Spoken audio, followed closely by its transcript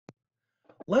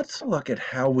Let's look at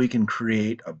how we can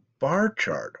create a bar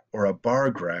chart or a bar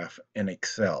graph in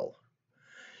Excel.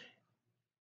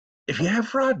 If you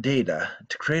have raw data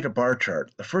to create a bar chart,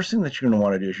 the first thing that you're going to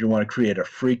want to do is you want to create a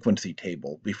frequency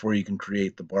table before you can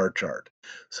create the bar chart.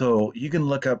 So you can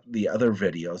look up the other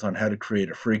videos on how to create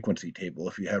a frequency table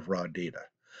if you have raw data.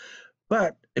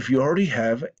 But if you already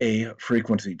have a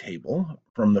frequency table,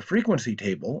 from the frequency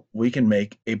table, we can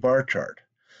make a bar chart.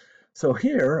 So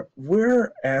here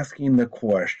we're asking the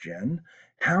question,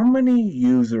 how many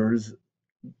users,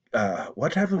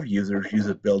 what type of users use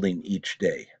a building each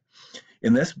day?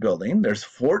 In this building, there's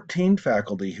 14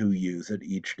 faculty who use it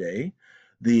each day.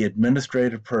 The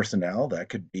administrative personnel, that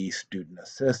could be student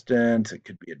assistants, it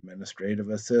could be administrative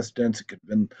assistants, it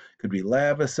could be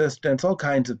lab assistants, all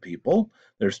kinds of people.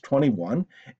 There's 21.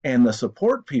 And the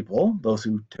support people, those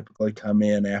who typically come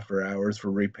in after hours for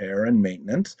repair and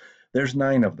maintenance, there's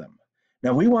 9 of them.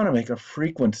 Now we want to make a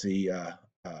frequency, or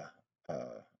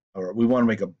we want to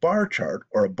make a bar chart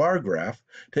or a bar graph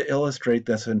to illustrate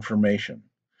this information.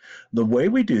 The way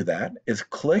we do that is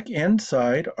click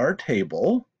inside our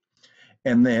table,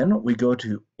 and then we go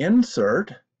to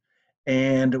Insert,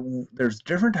 and there's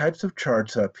different types of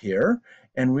charts up here,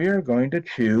 and we are going to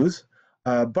choose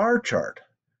a bar chart.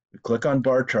 We click on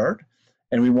bar chart,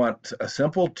 and we want a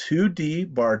simple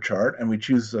 2D bar chart, and we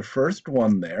choose the first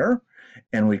one there,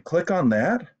 and we click on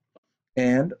that,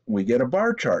 and we get a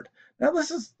bar chart. Now this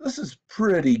is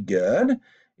pretty good.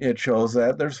 It shows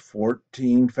that there's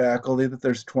 14 faculty, that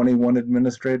there's 21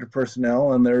 administrative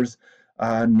personnel, and there's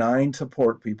 9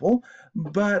 support people.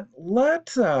 But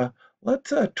let's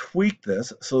tweak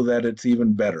this so that it's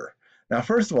even better. Now,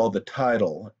 first of all, the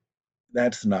title,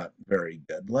 that's not very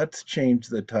good. Let's change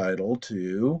the title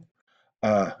to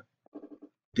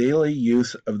Daily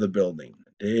Use of the Building.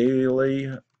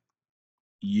 Daily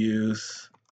Use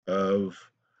of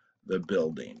the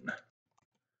Building.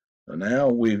 So now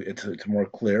it's more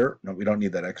clear. No, we don't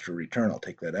need that extra return. I'll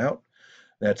take that out.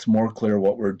 That's more clear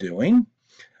what we're doing.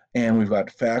 And we've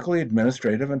got faculty,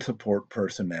 administrative, and support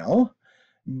personnel.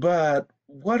 But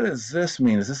what does this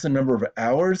mean? Is this the number of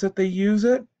hours that they use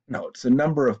it? No, it's the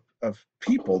number of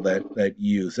people that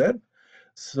use it.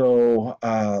 So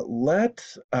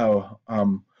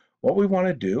what we want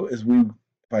to do is if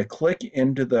I click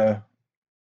into the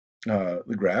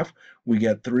graph, we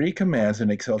get 3 commands in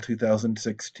Excel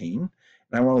 2016, and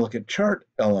I want to look at chart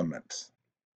elements.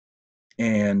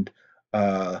 And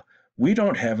we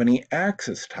don't have any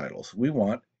axis titles. We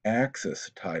want axis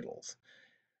titles.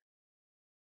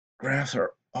 Graphs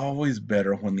are always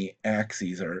better when the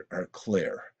axes are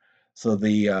clear. So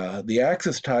the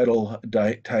axis title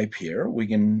type here, we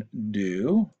can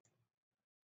do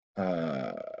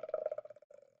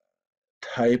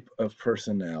type of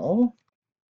personnel.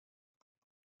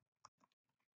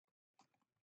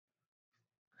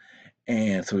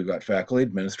 And so we've got faculty,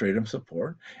 administrative,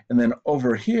 support. And then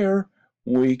over here,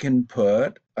 we can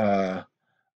put,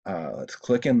 let's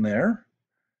click in there,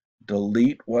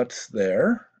 delete what's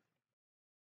there,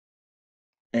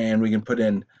 and we can put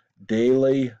in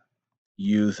daily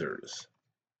users.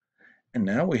 And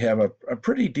now we have a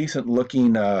pretty decent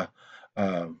looking bar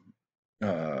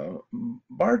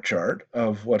chart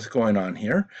of what's going on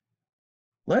here.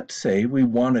 Let's say we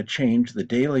want to change the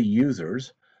daily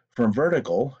users from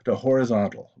vertical to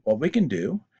horizontal. What we can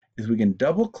do is we can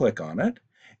double click on it,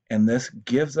 and this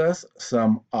gives us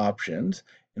some options,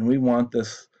 and we want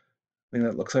this thing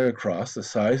that looks like a cross, the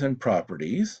size and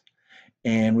properties,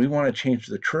 and we want to change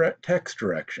the text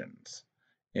directions.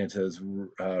 It says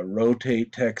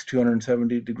rotate text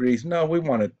 270 degrees. No, we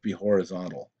want it to be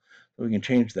horizontal. So we can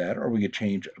change that, or we could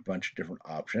change a bunch of different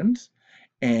options,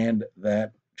 and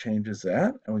that changes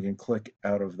that, and we can click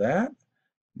out of that,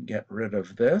 get rid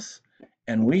of this,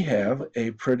 and we have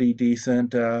a pretty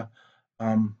decent bar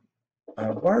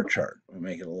chart. We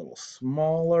make it a little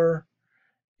smaller,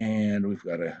 and we've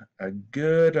got a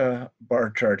good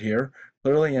bar chart here,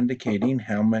 clearly indicating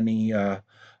how many,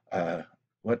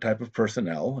 what type of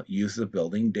personnel use the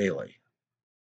building daily.